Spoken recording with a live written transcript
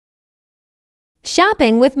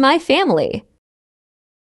Shopping with my family.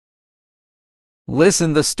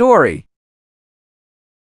 Listen the story.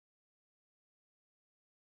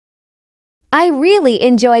 I really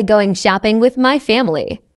enjoy going shopping with my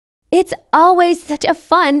family. It's always such a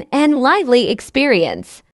fun and lively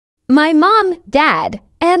experience. My mom, dad,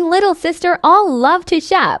 and little sister all love to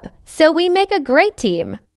shop, so we make a great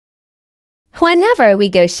team. Whenever we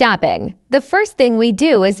go shopping, the first thing we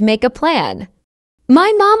do is make a plan.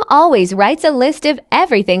 My mom always writes a list of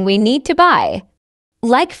everything we need to buy,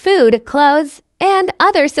 like food, clothes, and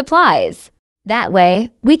other supplies. That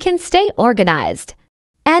way, we can stay organized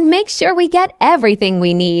and make sure we get everything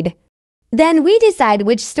we need. Then we decide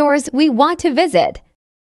which stores we want to visit.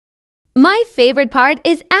 My favorite part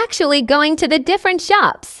is actually going to the different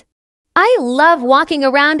shops. I love walking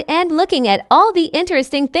around and looking at all the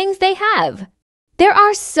interesting things they have. There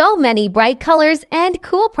are so many bright colors and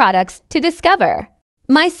cool products to discover.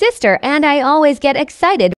 My sister and I always get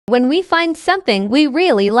excited when we find something we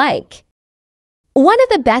really like. One of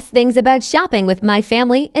the best things about shopping with my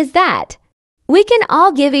family is that we can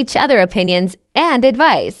all give each other opinions and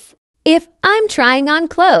advice. If I'm trying on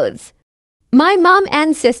clothes, my mom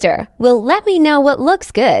and sister will let me know what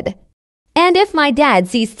looks good. And if my dad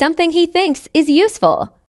sees something he thinks is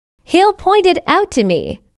useful, he'll point it out to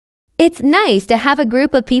me. It's nice to have a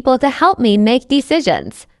group of people to help me make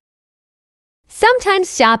decisions.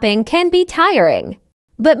 Sometimes shopping can be tiring,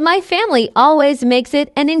 but my family always makes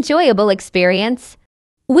it an enjoyable experience.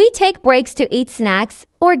 We take breaks to eat snacks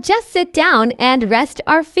or just sit down and rest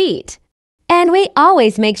our feet. And we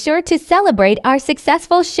always make sure to celebrate our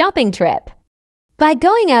successful shopping trip by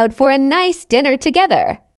going out for a nice dinner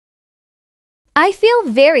together. I feel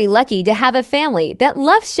very lucky to have a family that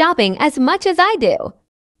loves shopping as much as I do.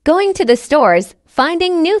 Going to the stores,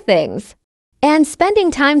 finding new things, and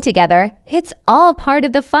spending time together, it's all part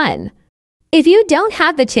of the fun. If you don't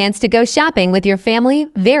have the chance to go shopping with your family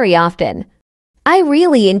very often, I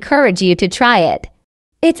really encourage you to try it.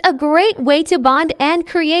 It's a great way to bond and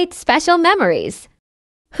create special memories.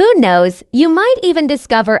 Who knows, you might even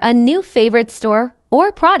discover a new favorite store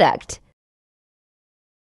or product.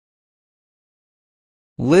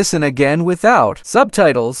 Listen again without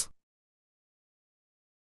subtitles.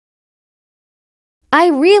 I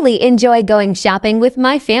really enjoy going shopping with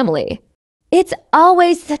my family. It's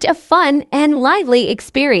always such a fun and lively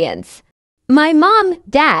experience. My mom,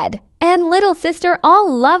 dad, and little sister all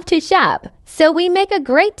love to shop, so we make a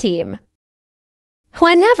great team.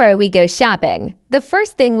 Whenever we go shopping, the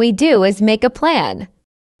first thing we do is make a plan.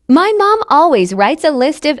 My mom always writes a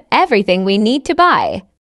list of everything we need to buy,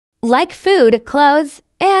 like food, clothes,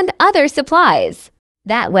 and other supplies.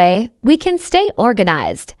 That way, we can stay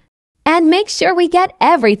organized and make sure we get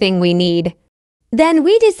everything we need. Then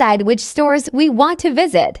we decide which stores we want to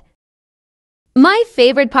visit. My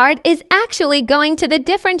favorite part is actually going to the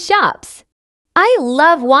different shops. I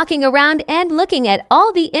love walking around and looking at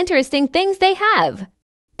all the interesting things they have.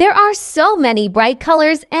 There are so many bright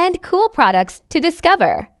colors and cool products to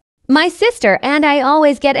discover. My sister and I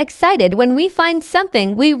always get excited when we find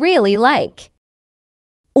something we really like.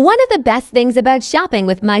 One of the best things about shopping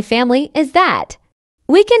with my family is that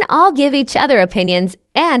we can all give each other opinions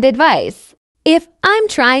and advice. If I'm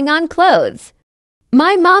trying on clothes,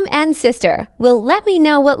 my mom and sister will let me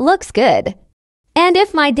know what looks good. And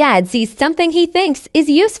if my dad sees something he thinks is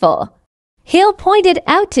useful, he'll point it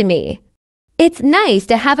out to me. It's nice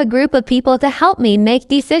to have a group of people to help me make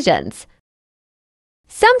decisions.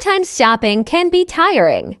 Sometimes shopping can be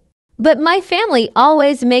tiring, but my family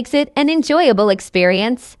always makes it an enjoyable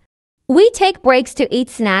experience. We take breaks to eat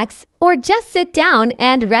snacks or just sit down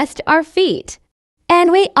and rest our feet.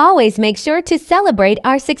 And we always make sure to celebrate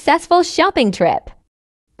our successful shopping trip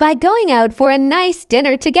by going out for a nice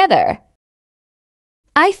dinner together.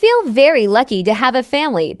 I feel very lucky to have a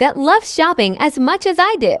family that loves shopping as much as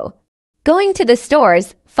I do. Going to the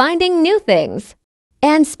stores, finding new things,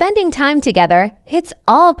 and spending time together, it's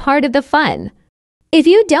all part of the fun. If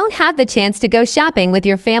you don't have the chance to go shopping with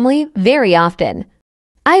your family very often,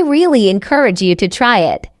 I really encourage you to try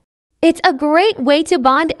it. It's a great way to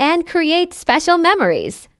bond and create special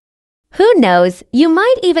memories. Who knows, you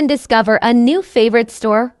might even discover a new favorite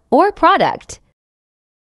store or product.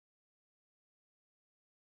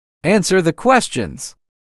 Answer the questions.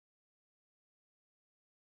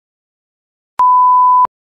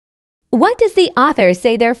 What does the author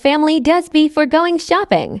say their family does before going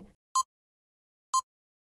shopping?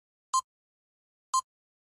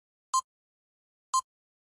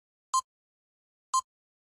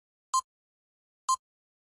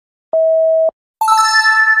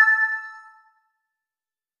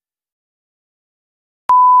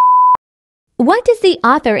 What does the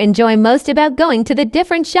author enjoy most about going to the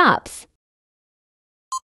different shops?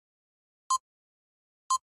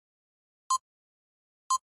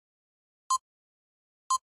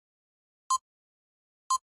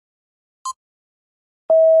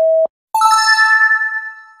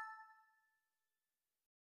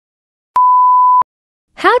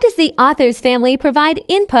 How does the author's family provide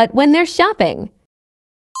input when they're shopping?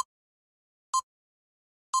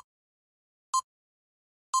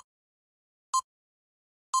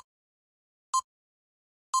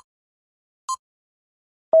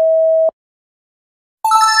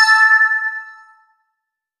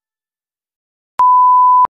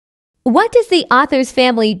 What does the author's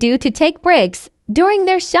family do to take breaks during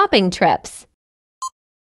their shopping trips?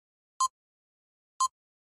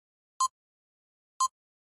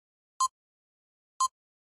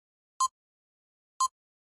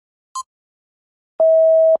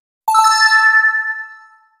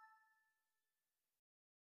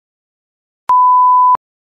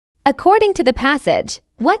 According to the passage,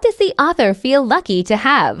 what does the author feel lucky to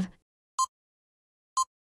have?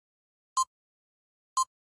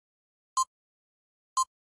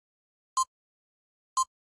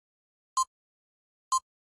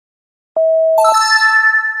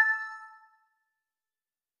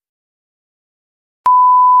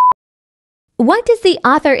 What does the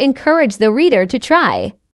author encourage the reader to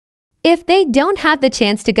try if they don't have the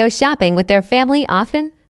chance to go shopping with their family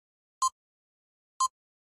often?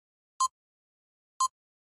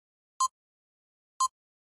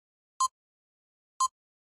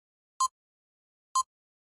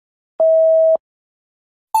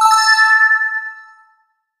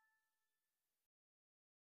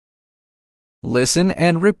 Listen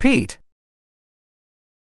and repeat.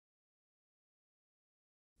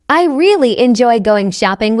 I really enjoy going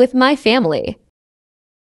shopping with my family.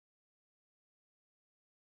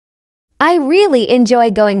 I really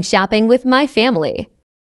enjoy going shopping with my family.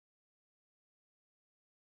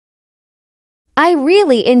 I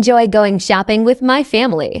really enjoy going shopping with my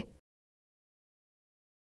family.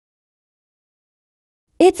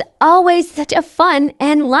 It's always such a fun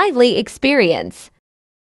and lively experience.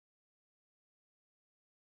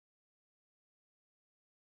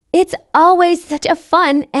 It's always such a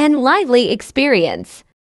fun and lively experience.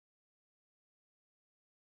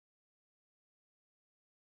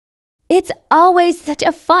 It's always such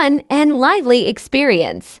a fun and lively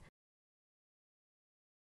experience.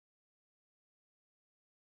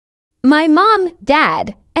 My mom,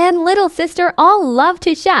 dad, and little sister all love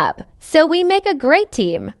to shop, so we make a great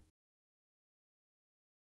team.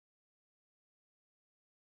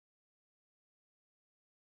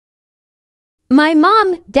 My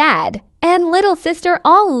mom, dad, and little sister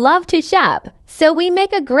all love to shop, so we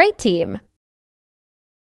make a great team.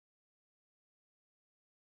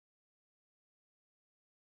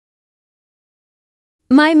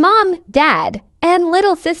 My mom, dad, and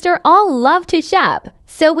little sister all love to shop,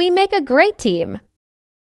 so we make a great team.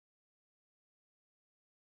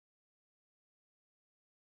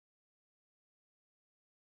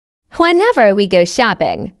 Whenever we go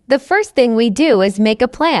shopping, the first thing we do is make a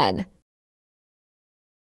plan.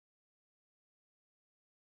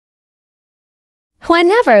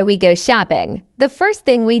 Whenever we go shopping, the first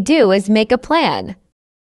thing we do is make a plan.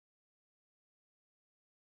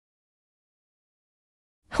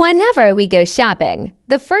 Whenever we go shopping,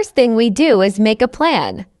 the first thing we do is make a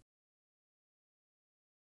plan.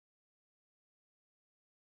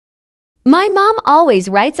 My mom always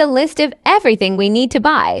writes a list of everything we need to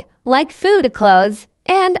buy, like food, clothes,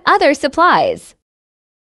 and other supplies.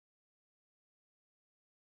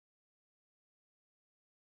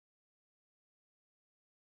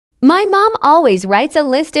 My mom always writes a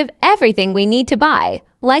list of everything we need to buy,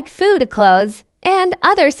 like food, clothes, and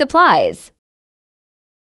other supplies.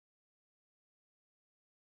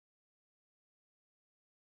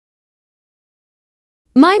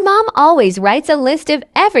 My mom always writes a list of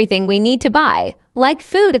everything we need to buy, like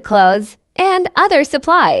food, clothes, and other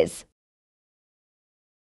supplies.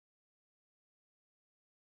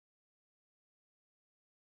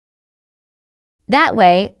 That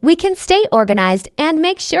way, we can stay organized and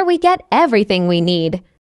make sure we get everything we need.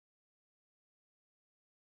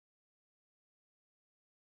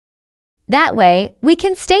 That way, we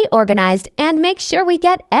can stay organized and make sure we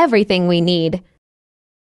get everything we need.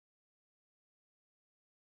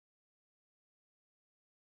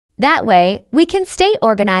 That way, we can stay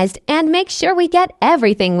organized and make sure we get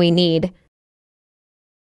everything we need.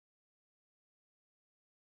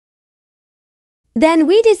 Then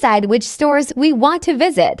we decide which stores we want to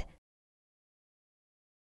visit.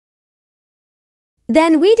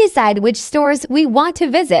 Then we decide which stores we want to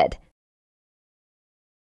visit.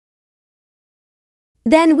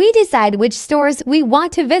 Then we decide which stores we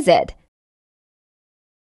want to visit.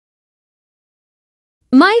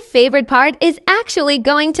 My favorite part is actually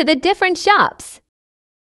going to the different shops.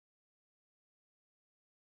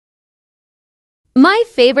 My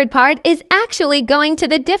favorite part is actually going to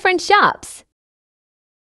the different shops.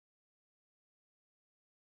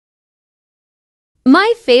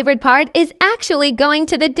 My favorite part is actually going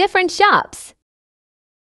to the different shops.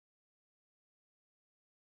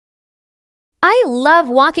 I love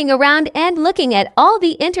walking around and looking at all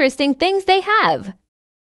the interesting things they have.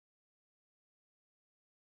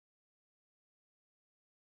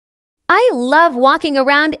 I love walking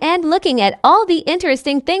around and looking at all the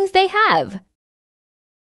interesting things they have.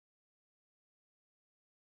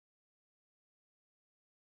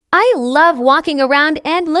 I love walking around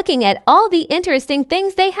and looking at all the interesting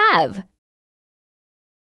things they have.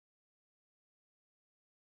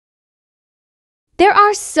 There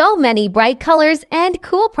are so many bright colors and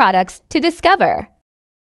cool products to discover.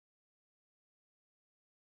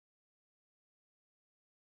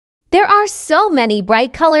 There are so many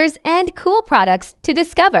bright colors and cool products to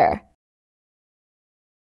discover.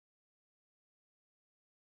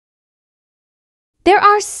 There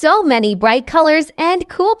are so many bright colors and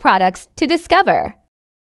cool products to discover.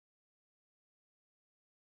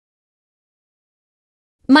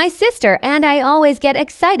 My sister and I always get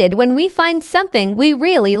excited when we find something we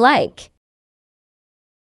really like.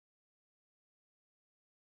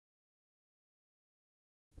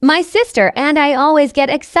 My sister and I always get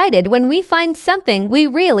excited when we find something we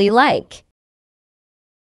really like.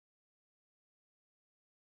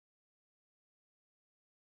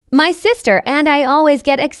 My sister and I always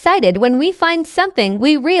get excited when we find something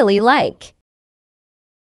we really like.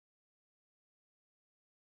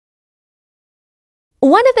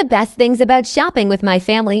 One of the best things about shopping with my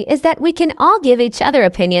family is that we can all give each other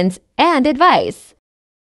opinions and advice.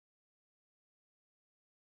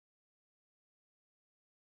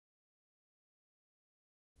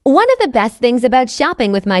 One of the best things about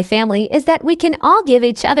shopping with my family is that we can all give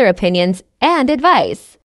each other opinions and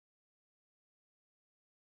advice.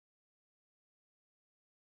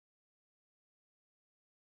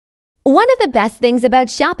 One of the best things about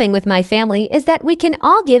shopping with my family is that we can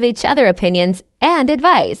all give each other opinions and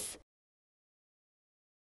advice.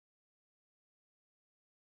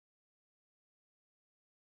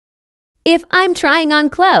 If I'm trying on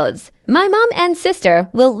clothes, my mom and sister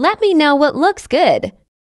will let me know what looks good.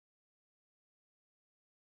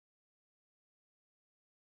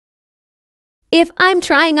 If I'm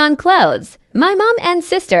trying on clothes, my mom and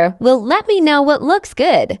sister will let me know what looks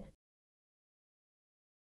good.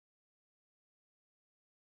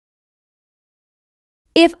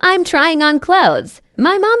 If I'm trying on clothes,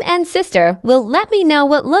 my mom and sister will let me know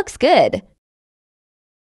what looks good.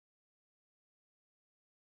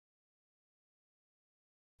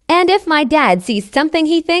 And if my dad sees something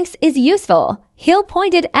he thinks is useful, he'll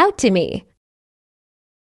point it out to me.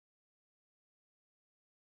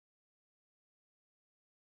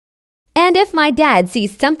 And if my dad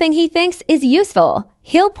sees something he thinks is useful,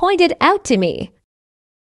 he'll point it out to me.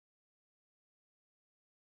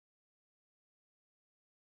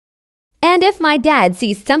 And if my dad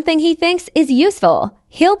sees something he thinks is useful,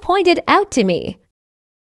 he'll point it out to me.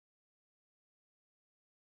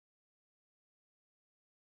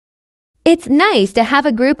 It's nice to have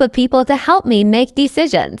a group of people to help me make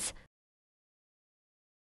decisions.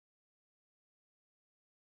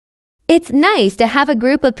 It's nice to have a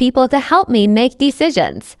group of people to help me make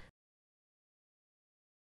decisions.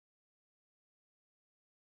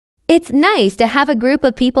 It's nice to have a group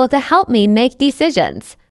of people to help me make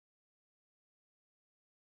decisions.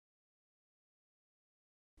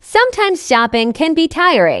 Sometimes shopping can be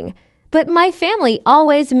tiring, but my family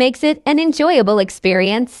always makes it an enjoyable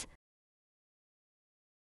experience.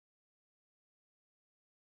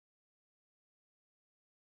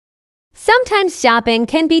 Sometimes shopping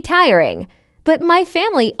can be tiring, but my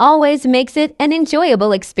family always makes it an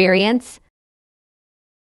enjoyable experience.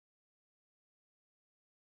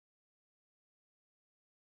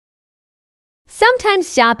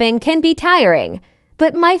 Sometimes shopping can be tiring,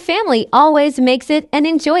 but my family always makes it an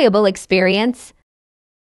enjoyable experience.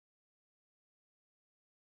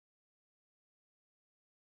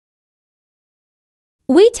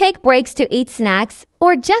 We take breaks to eat snacks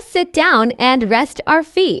or just sit down and rest our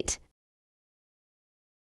feet.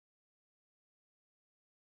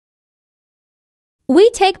 We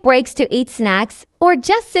take breaks to eat snacks or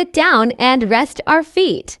just sit down and rest our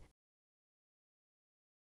feet.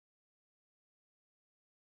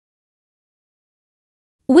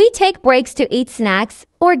 We take breaks to eat snacks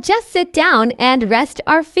or just sit down and rest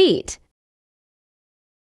our feet.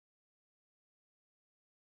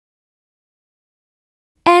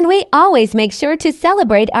 And we always make sure to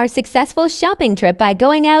celebrate our successful shopping trip by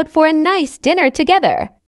going out for a nice dinner together.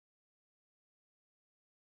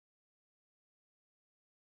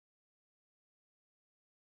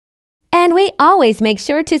 And we always make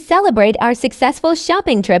sure to celebrate our successful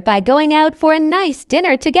shopping trip by going out for a nice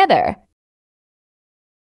dinner together.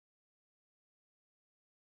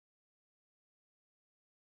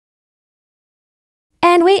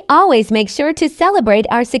 And we always make sure to celebrate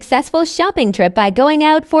our successful shopping trip by going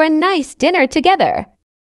out for a nice dinner together.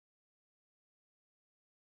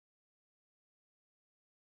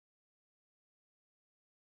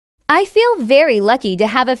 I feel very lucky to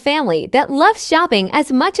have a family that loves shopping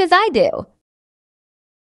as much as I do.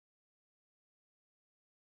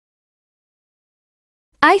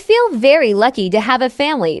 I feel very lucky to have a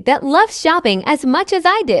family that loves shopping as much as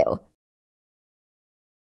I do.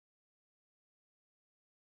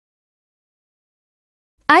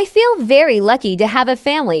 I feel very lucky to have a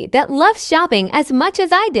family that loves shopping as much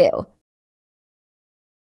as I do.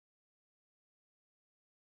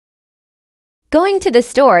 Going to the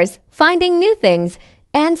stores, finding new things,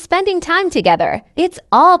 and spending time together, it's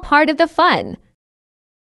all part of the fun.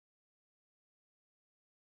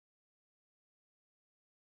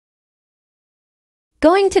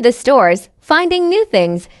 Going to the stores, finding new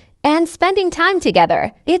things, and spending time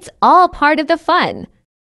together, it's all part of the fun.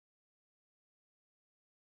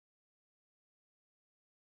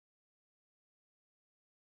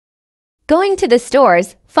 Going to the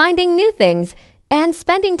stores, finding new things, and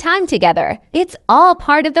spending time together, it's all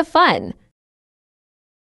part of the fun.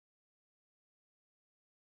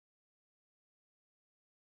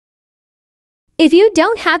 If you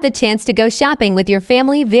don't have the chance to go shopping with your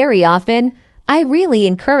family very often, I really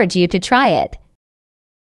encourage you to try it.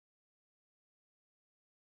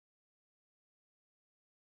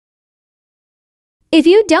 If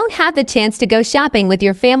you don't have the chance to go shopping with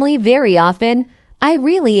your family very often, I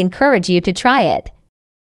really encourage you to try it.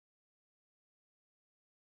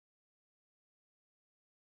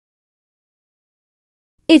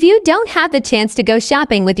 If you don't have the chance to go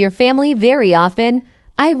shopping with your family very often,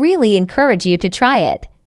 I really encourage you to try it.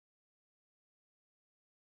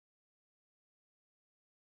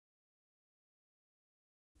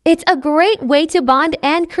 It's a great way to bond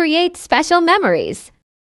and create special memories.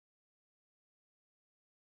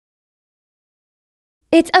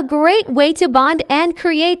 It's a great way to bond and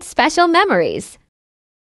create special memories.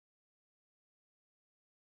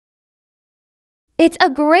 It's a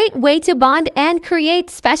great way to bond and create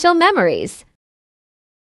special memories.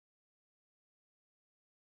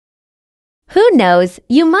 Who knows,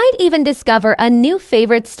 you might even discover a new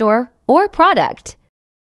favorite store or product.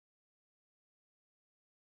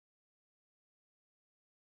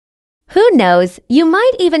 Who knows, you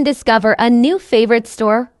might even discover a new favorite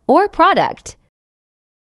store or product.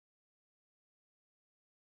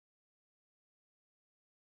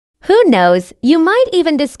 Who knows, you might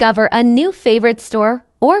even discover a new favorite store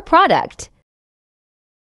or product.